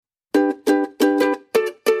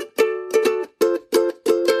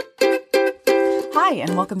Hi,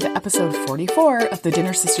 and welcome to episode 44 of the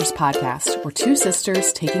Dinner Sisters podcast. We're two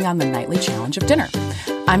sisters taking on the nightly challenge of dinner.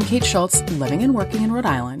 I'm Kate Schultz, living and working in Rhode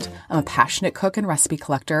Island. I'm a passionate cook and recipe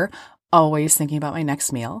collector, always thinking about my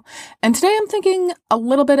next meal. And today I'm thinking a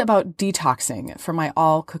little bit about detoxing from my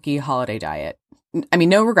all-cookie holiday diet. I mean,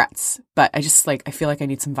 no regrets, but I feel like I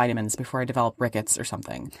need some vitamins before I develop rickets or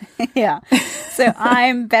something. Yeah. So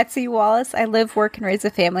I'm Betsy Wallace. I live, work, and raise a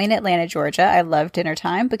family in Atlanta, Georgia. I love dinner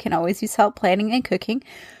time, but can always use help planning and cooking.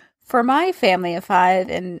 For my family of 5,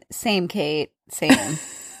 and same, Kate, same.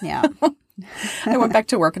 Yeah. I went back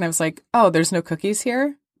to work and I was like, oh, there's no cookies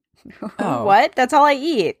here? Oh. What? That's all I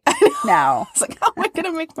eat now. I was like, how am I going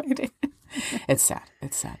to make my day? It's sad.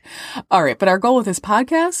 It's sad. All right. But our goal with this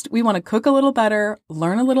podcast, we want to cook a little better,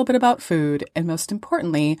 learn a little bit about food, and most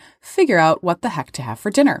importantly, figure out what the heck to have for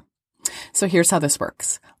dinner. So here's how this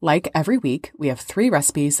works. Like every week, we have 3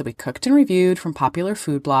 recipes that we cooked and reviewed from popular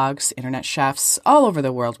food blogs, internet chefs all over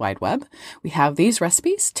the World Wide Web. We have these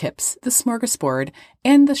recipes, tips, the smorgasbord,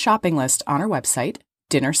 and the shopping list on our website,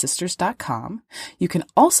 dinnersisters.com. You can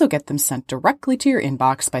also get them sent directly to your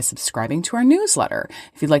inbox by subscribing to our newsletter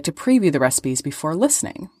if you'd like to preview the recipes before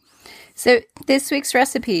listening. So this week's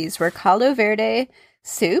recipes were caldo verde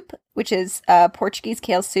soup, which is Portuguese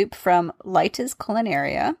kale soup from Leitas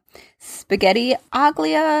Culinaria, spaghetti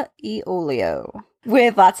aglia e olio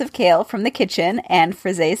with lots of kale from the kitchen, and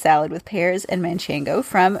frisee salad with pears and manchego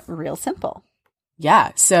from Real Simple.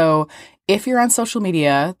 Yeah. So if you're on social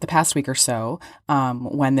media the past week or so,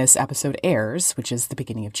 when this episode airs, which is the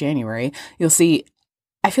beginning of January, you'll see,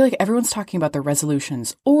 I feel like everyone's talking about their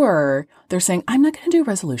resolutions, or they're saying, I'm not going to do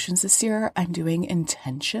resolutions this year. I'm doing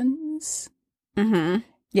intentions. Mm-hmm.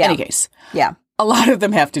 Yeah. Any case. Yeah. A lot of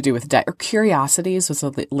them have to do with diet. Or curiosities was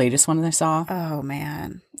the latest one that I saw. Oh,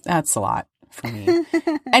 man. That's a lot for me.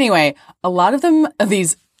 Anyway, a lot of them,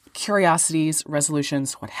 these curiosities,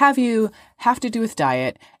 resolutions, what have you, have to do with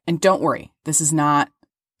diet. And don't worry, this is not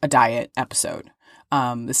a diet episode.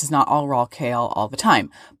 This is not all raw kale all the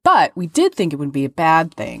time. But we did think it would be a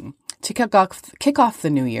bad thing to kick off the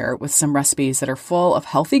new year with some recipes that are full of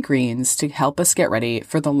healthy greens to help us get ready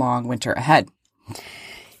for the long winter ahead.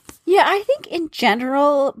 Yeah, I think in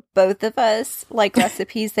general, both of us like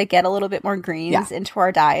recipes that get a little bit more greens into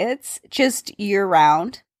our diets, just year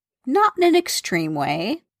round, not in an extreme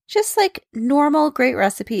way. Just like normal great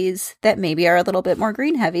recipes that maybe are a little bit more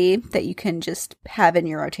green heavy that you can just have in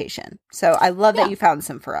your rotation. So I love that you found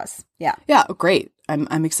some for us. Yeah. Yeah, great.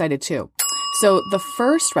 I'm excited too. So the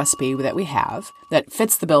first recipe that we have that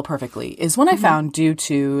fits the bill perfectly is one I found due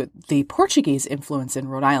to the Portuguese influence in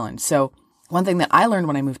Rhode Island. So one thing that I learned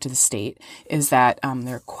when I moved to the state is that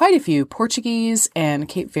there are quite a few Portuguese and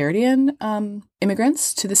Cape Verdean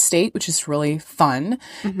immigrants to the state, which is really fun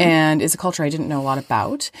and is a culture I didn't know a lot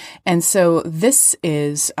about. And so this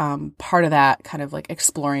is part of that kind of like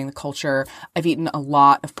exploring the culture. I've eaten a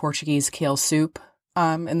lot of Portuguese kale soup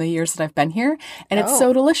in the years that I've been here, and it's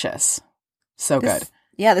so delicious. So good.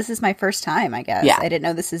 Yeah, this is my first time, I guess. Yeah. I didn't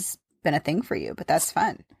know this has been a thing for you, but that's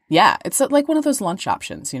fun. Yeah, it's like one of those lunch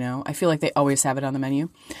options, you know. I feel like they always have it on the menu.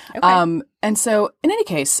 Okay. And so in any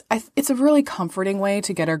case, it's a really comforting way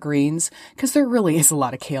to get our greens because there really is a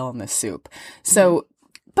lot of kale in this soup. So,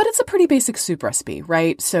 but it's a pretty basic soup recipe,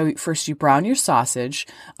 right? So first you brown your sausage.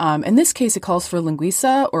 In this case, it calls for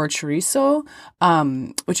linguiça or chorizo,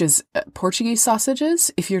 which is Portuguese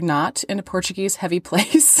sausages. If you're not in a Portuguese heavy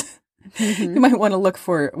place, you might want to look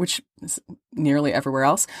for, which is nearly everywhere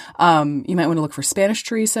else, you might want to look for Spanish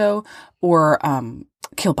chorizo or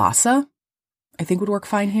kielbasa, I think would work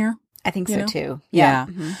fine here. I think so too. Yeah.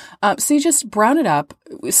 So you just brown it up,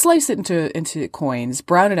 slice it into coins,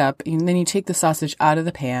 brown it up, and then you take the sausage out of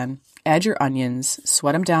the pan, add your onions,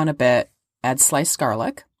 sweat them down a bit, add sliced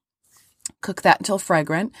garlic, cook that until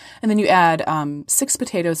fragrant, and then you add 6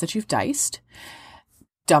 potatoes that you've diced,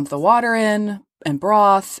 dump the water in, and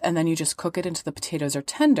broth, and then you just cook it until the potatoes are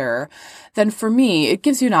tender. Then for me, it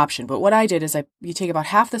gives you an option. But what I did is you take about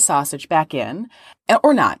half the sausage back in,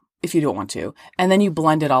 or not, if you don't want to, and then you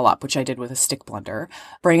blend it all up, which I did with a stick blender.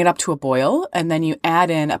 Bring it up to a boil, and then you add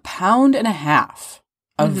in 1.5 pounds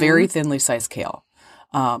of very thinly sliced kale,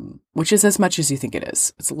 which is as much as you think it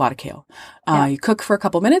is. It's a lot of kale. You cook for a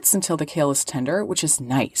couple minutes until the kale is tender, which is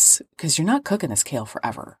nice because you're not cooking this kale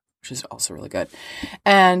forever, which is also really good.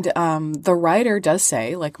 And the writer does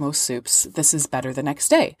say, like most soups, this is better the next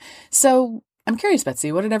day. So I'm curious,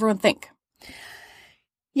 Betsy, what did everyone think?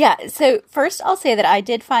 Yeah, so first I'll say that I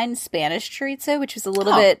did find Spanish chorizo, which was a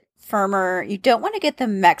little bit firmer. You don't want to get the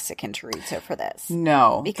Mexican chorizo for this.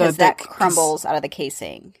 No. Because that crumbles out of the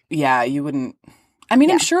casing. Yeah, you wouldn't. I mean,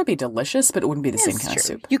 I'm sure it'd be delicious, but it wouldn't be the same kind of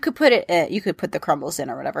soup. You could put it, you could put the crumbles in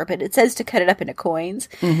or whatever, but it says to cut it up into coins.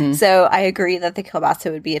 So I agree that the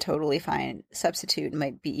kielbasa would be a totally fine substitute and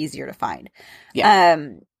might be easier to find. Yeah.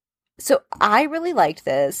 So I really liked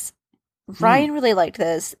this. Ryan really liked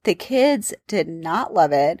this. The kids did not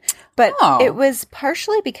love it, but it was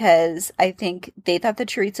partially because I think they thought the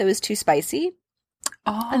chorizo was too spicy.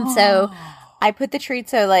 And so I put the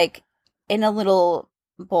chorizo like in a little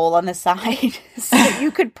bowl on the side so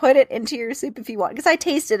you could put it into your soup if you want. Because I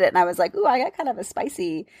tasted it and I was like, ooh, I got kind of a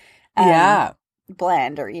spicy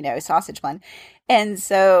blend or, sausage blend. And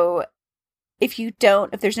so if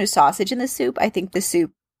there's no sausage in the soup, I think the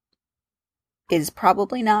soup is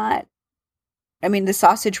probably not. I mean, the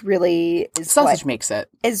sausage really is makes it.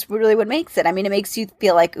 Is really what makes it. I mean, it makes you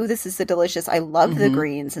feel like, ooh, this is so delicious. I love the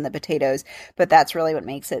greens and the potatoes, but that's really what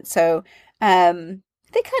makes it. So they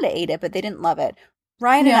kind of ate it, but they didn't love it.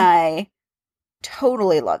 Ryan and I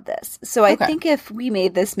totally love this. So I think if we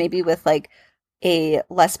made this maybe with like a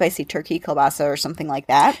less spicy turkey kielbasa or something like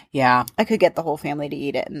that, I could get the whole family to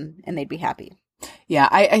eat it and they'd be happy. Yeah,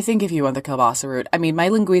 I think if you went the kielbasa route, I mean, my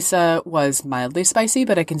linguiça was mildly spicy,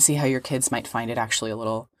 but I can see how your kids might find it actually a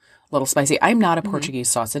little spicy. I'm not a Portuguese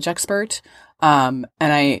sausage expert, and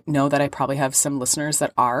I know that I probably have some listeners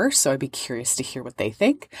that are, so I'd be curious to hear what they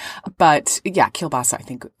think. But yeah, kielbasa, I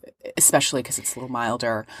think, especially because it's a little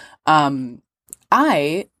milder.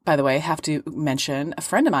 I, by the way, have to mention a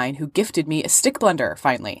friend of mine who gifted me a stick blender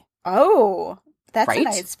finally. Oh, that's a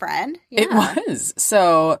nice friend. Yeah. It was.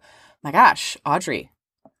 So... my gosh, Audrey,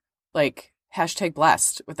 like,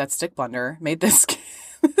 #blessed with that stick blender made this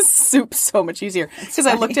soup so much easier. Because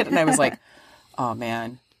I looked at it and I was like, oh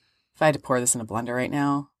man, if I had to pour this in a blender right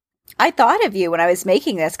now. I thought of you when I was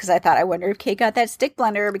making this because I thought, I wonder if Kate got that stick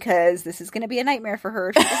blender because this is going to be a nightmare for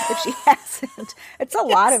her if she hasn't. It's a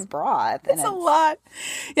lot of broth. It's a lot.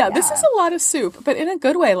 Yeah, this is a lot of soup, but in a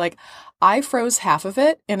good way. Like, I froze half of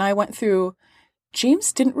it and I went through...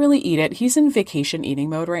 James didn't really eat it. He's in vacation eating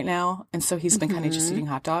mode right now. And so he's been kind of just eating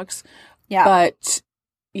hot dogs. Yeah. But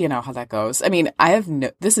you know how that goes. I mean,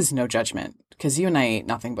 this is no judgment because you and I ate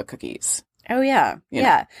nothing but cookies. Oh, yeah.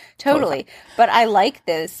 Yeah, totally. But I like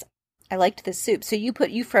this. I liked this soup. So you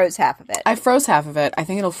froze half of it. I froze half of it. I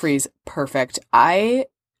think it'll freeze perfect. I,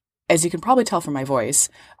 as you can probably tell from my voice,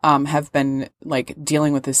 have been like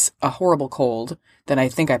dealing with a horrible cold that I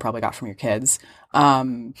think I probably got from your kids.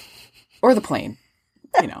 Or the plane.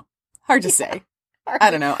 Hard to say.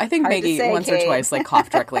 I don't know. I think Maggie once or twice like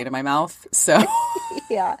coughed directly into my mouth. So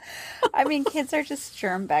yeah. I mean, kids are just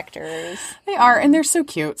germ vectors. They are, and they're so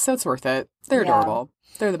cute, so it's worth it. They're adorable.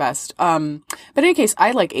 They're the best. But in any case,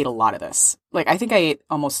 I ate a lot of this. Like, I think I ate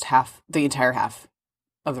almost the entire half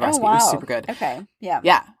of the recipe. It was super good. Okay. Yeah.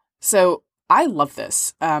 Yeah. So I love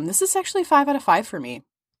this. This is actually 5 out of 5 for me.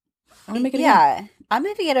 I'm gonna make it again. I'm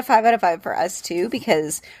giving it a 5 out of 5 for us too,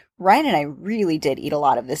 because Ryan and I really did eat a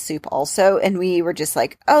lot of this soup also. And we were just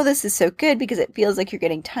like, oh, this is so good because it feels like you're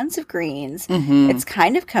getting tons of greens. It's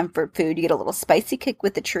kind of comfort food. You get a little spicy kick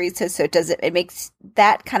with the chorizo. So it makes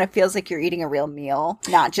that kind of feels like you're eating a real meal,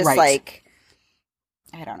 not just like,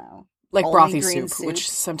 I don't know. Like brothy soup, which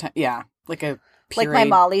sometimes, like a pureed. Like my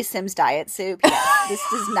Molly Sims diet soup. Yeah, this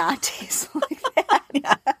does not taste like that.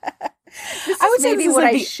 I would say this is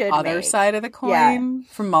like the other side of the coin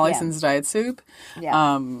from Molly Sims diet soup.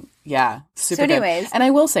 Yeah. Super good. And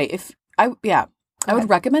I will say, I would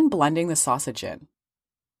recommend blending the sausage in.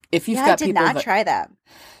 If you've got people I did not try that.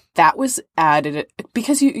 That was added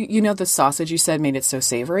because you know the sausage you said made it so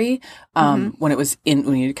savory when it was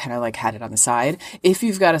when you kind of like had it on the side. If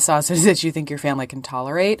you've got a sausage that you think your family can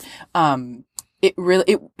tolerate,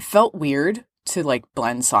 it felt weird to like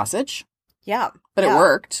blend sausage. Yeah, but it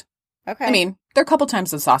worked. Okay. I mean, there are a couple times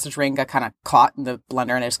the sausage ring got kind of caught in the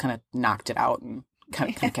blender and I just kind of knocked it out and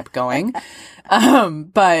kind of kept going. But,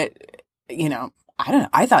 I don't know.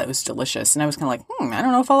 I thought it was delicious. And I was kind of like, I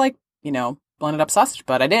don't know if I'll like, blended up sausage,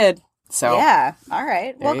 but I did. So yeah. All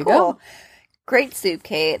right. Well, cool. Go. Great soup,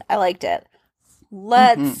 Kate. I liked it.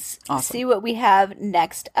 Let's see what we have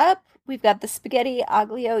next up. We've got the spaghetti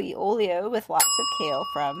aglio e olio with lots of kale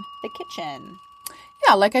from the kitchen.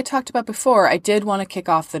 Yeah, like I talked about before, I did want to kick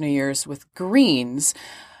off the New Year's with greens,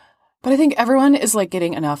 but I think everyone is like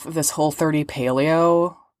getting enough of this Whole30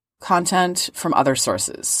 paleo content from other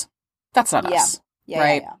sources. That's not us,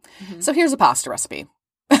 right? Yeah. So here's a pasta recipe.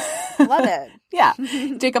 Love it. Yeah.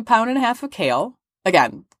 Take 1.5 pounds of kale.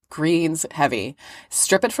 Again, greens heavy.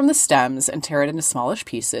 Strip it from the stems and tear it into smallish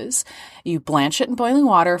pieces. You blanch it in boiling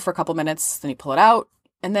water for a couple minutes, then you pull it out.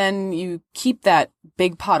 And then you keep that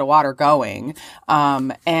big pot of water going,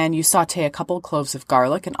 and you saute a couple of cloves of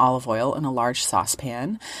garlic and olive oil in a large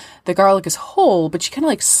saucepan. The garlic is whole, but you kind of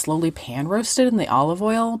like slowly pan roast it in the olive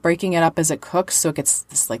oil, breaking it up as it cooks so it gets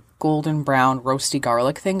this like golden brown roasty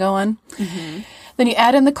garlic thing going. Mm-hmm. Then you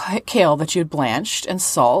add in the kale that you had blanched and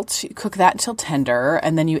salt. You cook that until tender,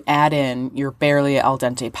 and then you add in your barely al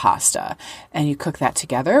dente pasta. And you cook that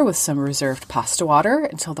together with some reserved pasta water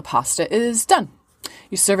until the pasta is done.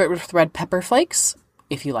 You serve it with red pepper flakes,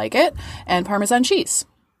 if you like it, and Parmesan cheese.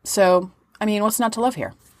 So, I mean, what's not to love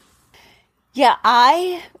here? Yeah,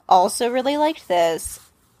 I also really liked this.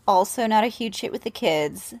 Also not a huge hit with the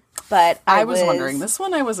kids, but I was wondering. This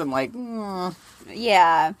one I wasn't like,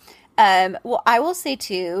 Yeah. Well, I will say,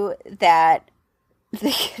 too, that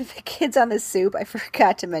the kids on the soup, I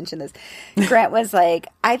forgot to mention this. Grant was like,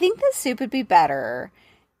 I think the soup would be better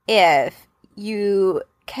if you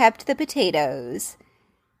kept the potatoes,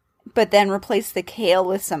 but then replaced the kale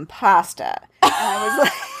with some pasta. And I was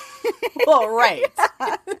like, well, right.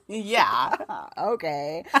 Yeah.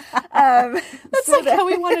 Okay. That's so like how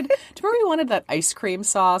we wanted, do you remember we wanted that ice cream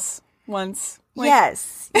sauce once? Like,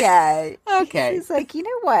 yes. Yeah. Okay. He's like, you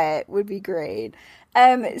know what would be great?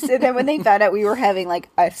 So then when they found out we were having like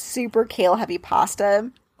a super kale heavy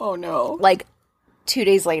pasta. Oh no. Like 2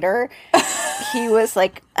 days later, he was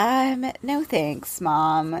like, no thanks,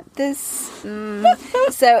 Mom.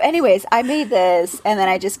 So anyways, I made this and then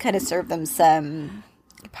I just kind of served them some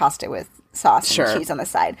pasta with sauce and cheese on the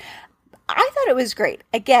side. I thought it was great.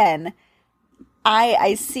 Again,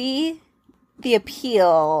 I see the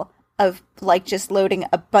appeal of like just loading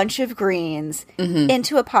a bunch of greens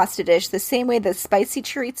into a pasta dish the same way the spicy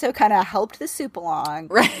chorizo kind of helped the soup along.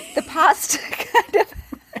 Right. The pasta kind of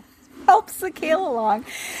helps the kale along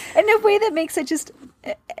in a way that makes it just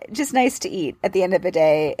nice to eat at the end of the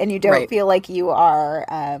day, and you don't feel like you are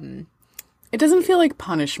it doesn't feel like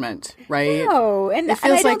punishment, right? No, and it feels I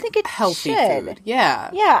don't like think it healthy should. Food. Yeah.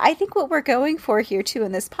 I think what we're going for here too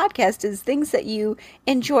in this podcast is things that you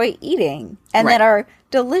enjoy eating and that are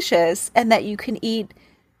delicious and that you can eat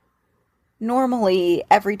normally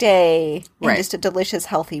every day in just a delicious,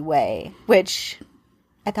 healthy way, which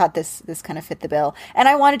I thought this kind of fit the bill. And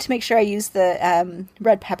I wanted to make sure I used the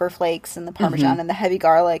red pepper flakes and the Parmesan and the heavy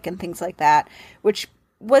garlic and things like that, which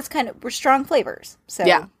were strong flavors. So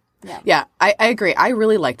Yeah, I agree. I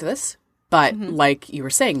really liked this, but like you were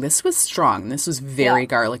saying, this was strong. This was very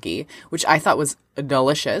garlicky, which I thought was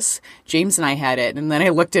delicious. James and I had it, and then I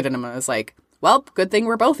looked at it and I was like, well, good thing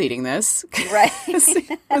we're both eating this. Right.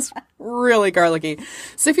 It was really garlicky.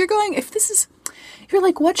 So if you're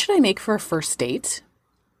like, what should I make for a first date?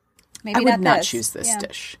 Maybe I would not choose this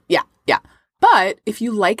dish. Yeah. But if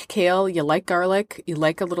you like kale, you like garlic, you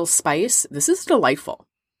like a little spice, this is delightful.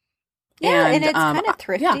 Yeah, and it's kind of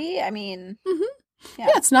thrifty. I mean, yeah,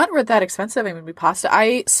 it's not that expensive. I mean, pasta.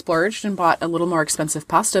 I splurged and bought a little more expensive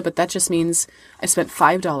pasta, but that just means I spent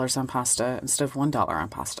 $5 on pasta instead of $1 on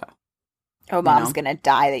pasta. Oh, Mom's going to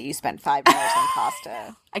die that you spent $5 on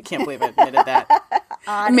pasta. I can't believe I admitted that.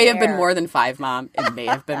 It may have been more than 5, Mom. It may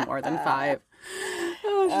have been more than 5.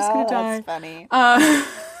 Oh, she's going to die. That's funny.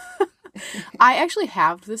 I actually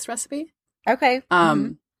have this recipe. Okay.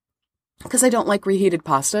 Because I don't like reheated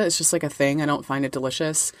pasta. It's just like a thing. I don't find it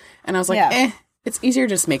delicious. And I was like, it's easier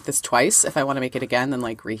to just make this twice if I want to make it again than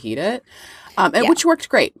like reheat it. Which worked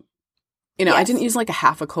great. You know, I didn't use like a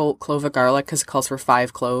half a clove of garlic because it calls for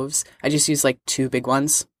 5 cloves. I just used like 2 big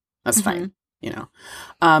ones. That's fine. You know,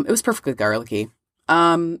 it was perfectly garlicky.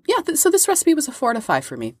 So this recipe was a 4 out of 5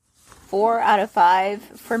 for me. 4 out of 5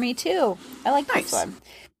 for me too. I like this one.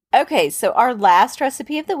 Okay, so our last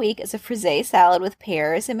recipe of the week is a frisee salad with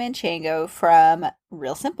pears and manchego from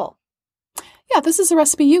Real Simple. Yeah, this is a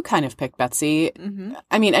recipe you kind of picked, Betsy.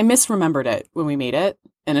 I mean, I misremembered it when we made it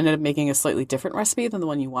and ended up making a slightly different recipe than the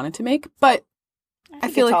one you wanted to make, but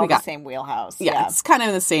I feel like we got the same wheelhouse. Yeah, it's kind of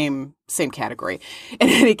in the same category. In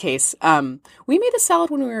any case, we made a salad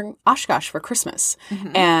when we were in Oshkosh for Christmas,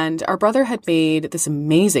 and our brother had made this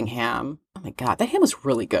amazing ham. Oh my God, that ham was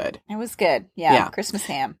really good. It was good. Yeah. Christmas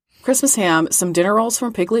ham. Some dinner rolls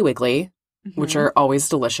from Piggly Wiggly, which are always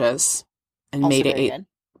delicious, and also made it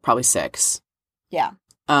probably 6. Yeah.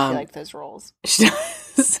 She liked those rolls. She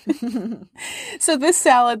does. So this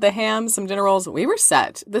salad, the ham, some dinner rolls, we were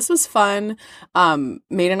set. This was fun.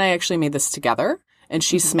 Maid and I actually made this together, and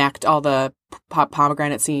she smacked all the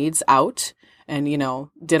pomegranate seeds out and, you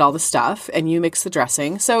know, did all the stuff, and you mixed the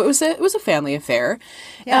dressing. So it was a family affair.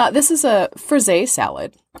 Yeah. This is a frisee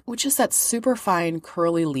salad, which is that super fine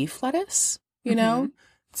curly leaf lettuce, you know?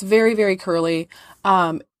 It's very, very curly.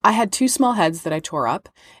 I had 2 small heads that I tore up,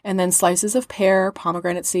 and then slices of pear,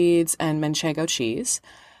 pomegranate seeds, and manchego cheese.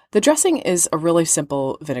 The dressing is a really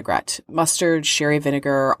simple vinaigrette: mustard, sherry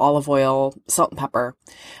vinegar, olive oil, salt and pepper.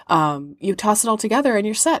 You toss it all together and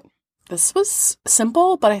you're set. This was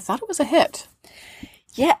simple, but I thought it was a hit.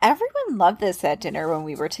 Yeah, everyone loved this at dinner when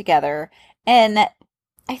we were together. And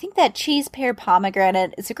I think that cheese, pear,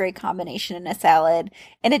 pomegranate is a great combination in a salad.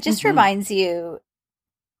 And it just reminds you,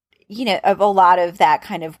 of a lot of that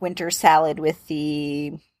kind of winter salad with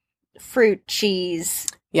the fruit, cheese,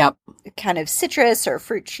 Yep. kind of citrus or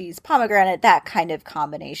fruit, cheese, pomegranate, that kind of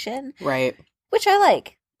combination. Right. Which I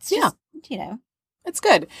like. It's just, It's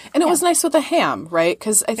good. And it was nice with the ham, right?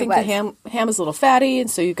 Because I think the ham is a little fatty, and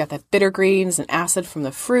so you've got that bitter greens and acid from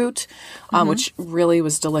the fruit, which really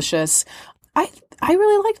was delicious. I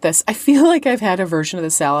really like this. I feel like I've had a version of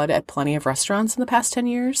the salad at plenty of restaurants in the past 10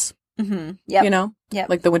 years. Mm-hmm. Yep.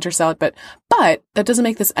 Like the winter salad. But that doesn't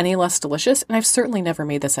make this any less delicious, and I've certainly never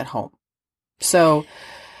made this at home. So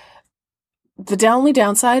the only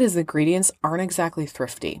downside is the ingredients aren't exactly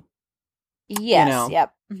thrifty. Yes.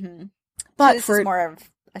 Yep. Mm-hmm. But so this is more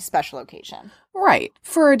of a special occasion. Right.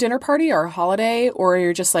 For a dinner party or a holiday, or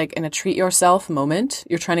you're just like in a treat yourself moment,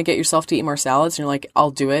 you're trying to get yourself to eat more salads, and you're like,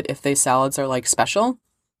 I'll do it if these salads are like special.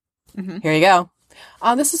 Mm-hmm. Here you go.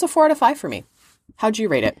 This is a 4 out of 5 for me. How'd you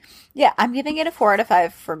rate it? Yeah, I'm giving it a 4 out of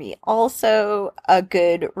 5 for me. Also, a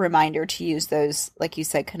good reminder to use those, like you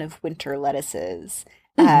said, kind of winter lettuces,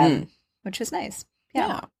 which is nice.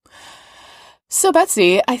 Yeah. So,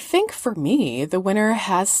 Betsy, I think for me, the winner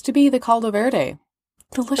has to be the caldo verde.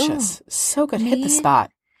 Delicious. Ooh, so good. Hit the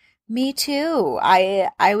spot. Me too.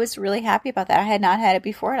 I was really happy about that. I had not had it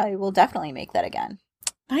before, and I will definitely make that again.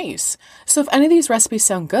 Nice. So if any of these recipes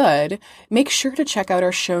sound good, make sure to check out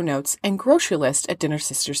our show notes and grocery list at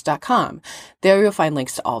dinnersisters.com. There you'll find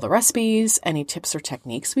links to all the recipes, any tips or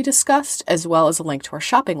techniques we discussed, as well as a link to our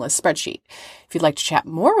shopping list spreadsheet. If you'd like to chat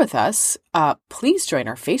more with us, please join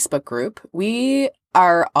our Facebook group. We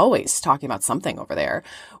are always talking about something over there.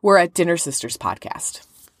 We're at Dinner Sisters Podcast.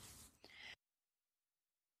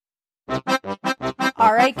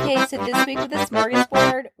 All right, Kate, so this week with the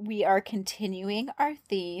Smorgasbord, we are continuing our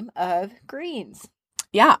theme of greens.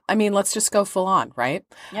 Yeah, I mean, let's just go full on, right?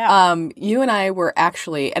 Yeah. You and I were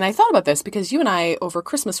actually, and I thought about this because you and I over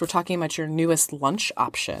Christmas were talking about your newest lunch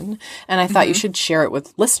option, and I thought you should share it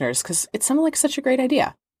with listeners because it sounded like such a great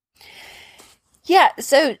idea. Yeah,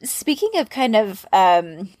 so speaking of kind of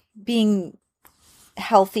being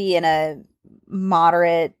healthy in a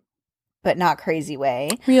moderate but not crazy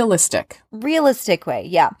way. Realistic way,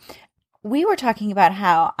 yeah. We were talking about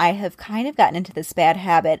how I have kind of gotten into this bad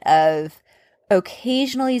habit of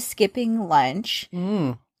occasionally skipping lunch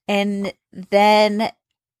and then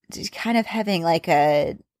kind of having like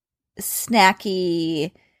a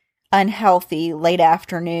snacky, unhealthy late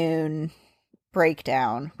afternoon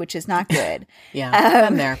breakdown, which is not good. Yeah,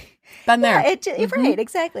 been there. Yeah, right,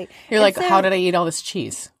 exactly. You're like, how did I eat all this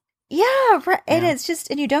cheese? Yeah, right. And it's just,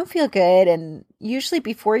 and you don't feel good. And usually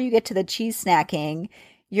before you get to the cheese snacking,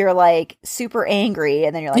 you're like super angry.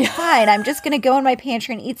 And then you're like, fine, I'm just going to go in my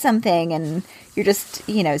pantry and eat something. And you're just,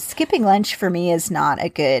 skipping lunch for me is not a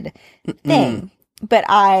good thing. But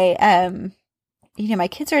my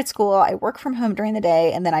kids are at school. I work from home during the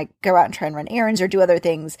day, and then I go out and try and run errands or do other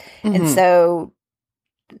things. And so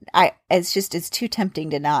it's too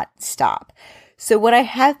tempting to not stop. So what I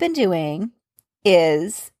have been doing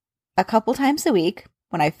is a couple times a week,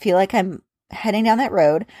 when I feel like I'm heading down that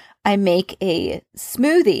road, I make a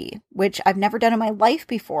smoothie, which I've never done in my life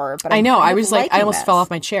before. But I know. I was like, I almost fell off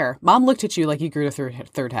my chair. Mom looked at you like you grew a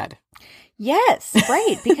third head. Yes,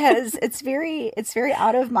 right, because it's very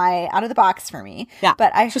out of the box for me. Yeah,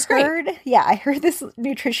 but I heard this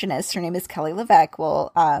nutritionist. Her name is Kelly LeVeque.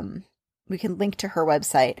 Well, we can link to her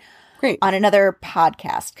website. Great. On another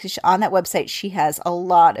podcast, because on that website she has a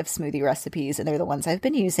lot of smoothie recipes, and they're the ones I've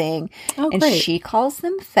been using. Oh, and great. She calls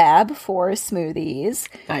them Fab Four smoothies.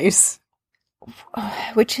 Nice.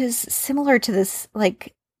 Which is similar to this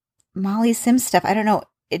like Molly Sims stuff. I don't know.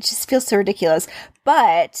 It just feels so ridiculous.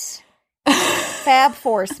 But Fab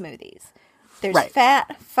Four smoothies. There's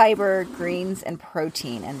fat, fiber, greens, and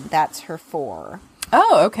protein, and that's her 4.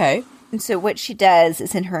 Oh, okay. And so what she does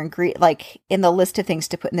is in her in the list of things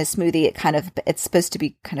to put in the smoothie, it's supposed to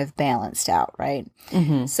be kind of balanced out, right?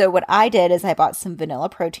 Mm-hmm. So what I did is I bought some vanilla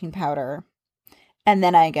protein powder, and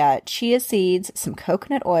then I got chia seeds, some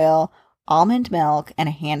coconut oil, almond milk, and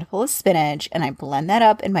a handful of spinach, and I blend that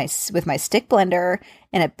up with my stick blender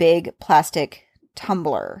in a big plastic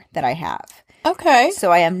tumbler that I have. Okay.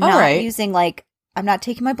 So I am not using like I'm not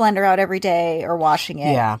taking my blender out every day or washing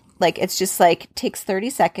it. Yeah. Like, it's just like takes 30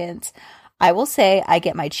 seconds. I will say I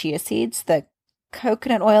get my chia seeds, the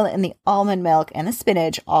coconut oil, and the almond milk and the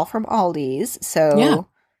spinach all from Aldi's. So Yeah.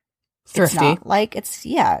 Thrifty. It's not like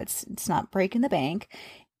it's not breaking the bank.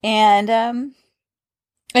 And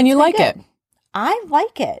you like good. it. I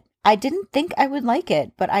like it. I didn't think I would like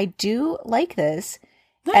it, but I do like this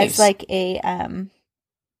Nice. as like a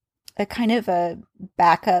kind of a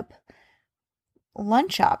backup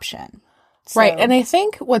lunch option. Right. So- And I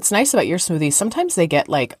think what's nice about your smoothies, sometimes they get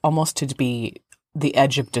like almost to be the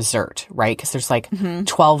edge of dessert, right? Because there's like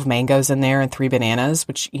 12 mangoes in there and 3 bananas,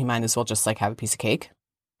 which you might as well just like have a piece of cake.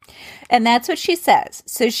 And that's what she says.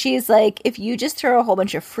 So she's like, if you just throw a whole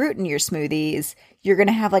bunch of fruit in your smoothies, you're going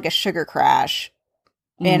to have like a sugar crash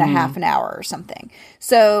in a half an hour or something.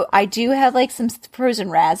 So I do have like some frozen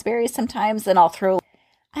raspberries sometimes, and I'll throw,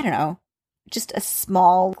 I don't know, just a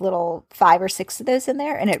small little 5 or 6 of those in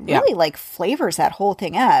there, and it really like flavors that whole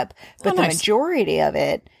thing up. But the majority of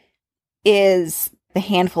it is the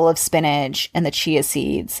handful of spinach and the chia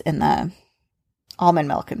seeds and the almond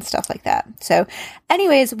milk and stuff like that. So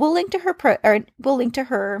anyways, we'll link to her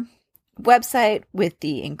website with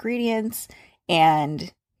the ingredients.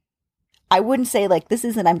 And I wouldn't say like this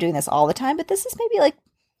isn't I'm doing this all the time, but this is maybe like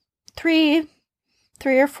three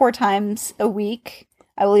or 4 times a week.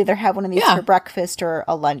 I will either have one of these for breakfast or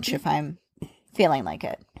a lunch if I'm feeling like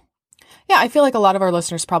it. Yeah, I feel like a lot of our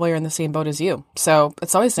listeners probably are in the same boat as you. So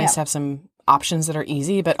it's always nice to have some options that are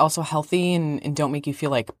easy, but also healthy and don't make you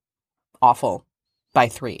feel like awful by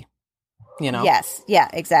 3, you know? Yes. Yeah,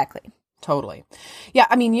 exactly. Totally. Yeah,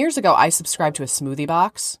 I mean, years ago, I subscribed to a smoothie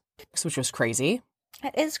box, which was crazy.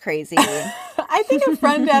 That is crazy. I think a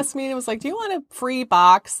friend asked me and was like, do you want a free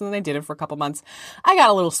box? And then I did it for a couple months. I got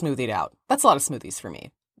a little smoothied out. That's a lot of smoothies for me.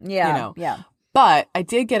 Yeah. You know? Yeah. But I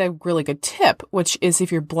did get a really good tip, which is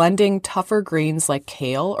if you're blending tougher greens like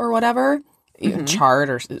kale or whatever, chard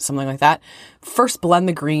or something like that, first blend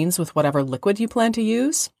the greens with whatever liquid you plan to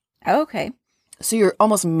use. Okay. So you're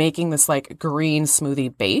almost making this like green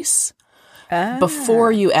smoothie base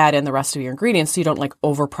before you add in the rest of your ingredients, so you don't like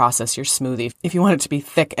over process your smoothie if you want it to be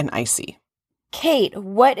thick and icy. Kate,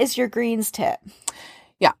 what is your greens tip?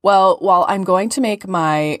 Yeah, well, while I'm going to make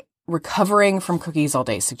my recovering from cookies all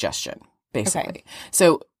day suggestion, basically. Okay.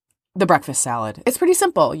 So the breakfast salad, it's pretty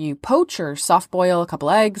simple. You poach or soft boil a couple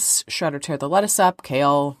eggs, shred or tear the lettuce up,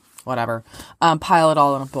 kale, whatever. Pile it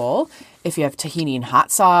all in a bowl. If you have tahini and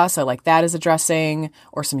hot sauce, I like that as a dressing,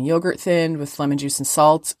 or some yogurt thinned with lemon juice and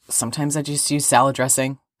salt. Sometimes I just use salad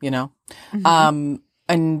dressing, you know.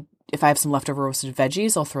 And if I have some leftover roasted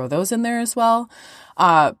veggies, I'll throw those in there as well.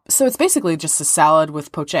 So it's basically just a salad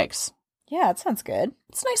with poached eggs. Yeah, that sounds good.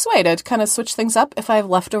 It's a nice way to kind of switch things up. If I have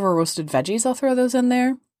leftover roasted veggies, I'll throw those in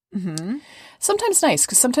there. Mm-hmm. Sometimes nice,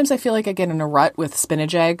 because sometimes I feel like I get in a rut with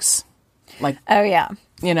spinach eggs. Like, oh, yeah.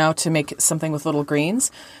 You know, to make something with little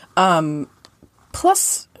greens.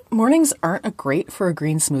 Plus, mornings aren't great for a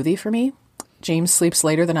green smoothie for me. James sleeps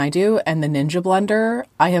later than I do, and the Ninja blender,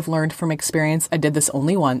 I have learned from experience, I did this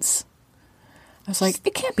only once. I was like,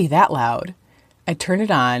 it can't be that loud. I turned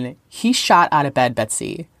it on. He shot out of bed,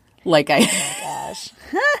 Betsy. Like oh my gosh.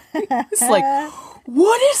 It's like,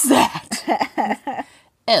 what is that?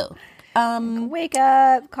 Oh. Wake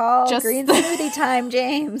up, call green smoothie time,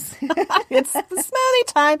 James. It's the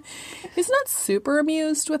smoothie time. He's not super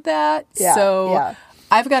amused with that. So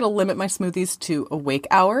I've got to limit my smoothies to awake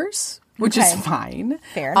hours, which is fine.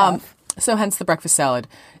 Fair enough. So hence the breakfast salad.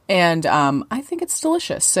 And I think it's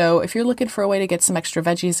delicious. So if you're looking for a way to get some extra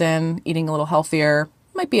veggies in, eating a little healthier,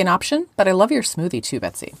 might be an option. But I love your smoothie too,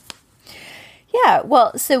 Betsy. Yeah.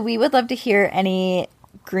 Well, so we would love to hear any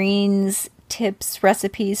greens tips,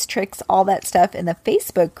 recipes, tricks, all that stuff in the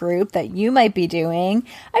Facebook group that you might be doing.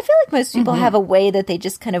 I feel like most people have a way that they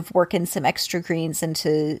just kind of work in some extra greens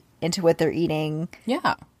into what they're eating.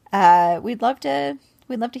 Yeah. We'd love to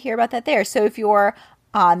hear about that there. So if you're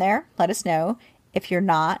on there, let us know. If you're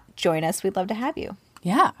not, join us. We'd love to have you.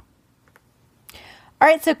 Yeah. All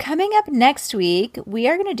right, so coming up next week, we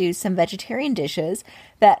are going to do some vegetarian dishes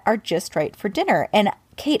that are just right for dinner. And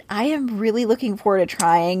Kate, I am really looking forward to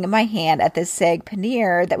trying my hand at this sag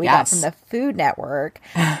paneer that we got from the Food Network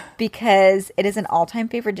because it is an all-time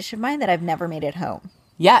favorite dish of mine that I've never made at home.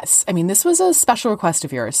 Yes. I mean, this was a special request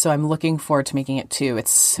of yours, so I'm looking forward to making it too.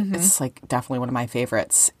 It's like definitely one of my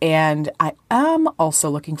favorites. And I am also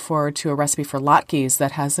looking forward to a recipe for latkes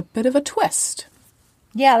that has a bit of a twist.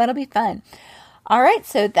 Yeah, that'll be fun. All right,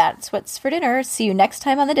 so that's what's for dinner. See you next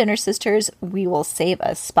time on The Dinner Sisters. We will save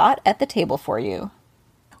a spot at the table for you.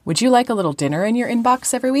 Would you like a little dinner in your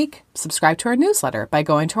inbox every week? Subscribe to our newsletter by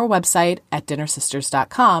going to our website at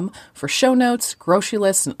dinnersisters.com for show notes, grocery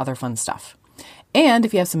lists, and other fun stuff. And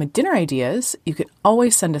if you have some dinner ideas, you can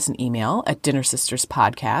always send us an email at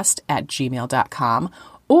dinnersisterspodcast@gmail.com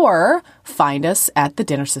or find us at the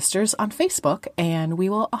Dinner Sisters on Facebook, and we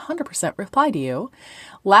will 100% reply to you.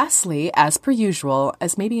 Lastly, as per usual,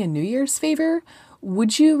 as maybe a New Year's favor,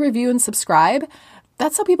 would you review and subscribe?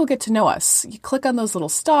 That's how people get to know us. You click on those little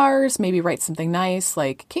stars, maybe write something nice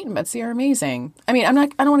like, Kate and Betsy are amazing. I mean, I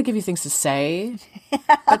don't want to give you things to say,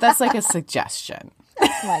 but that's like a suggestion. Oh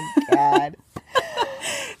my God.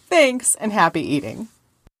 Thanks and happy eating.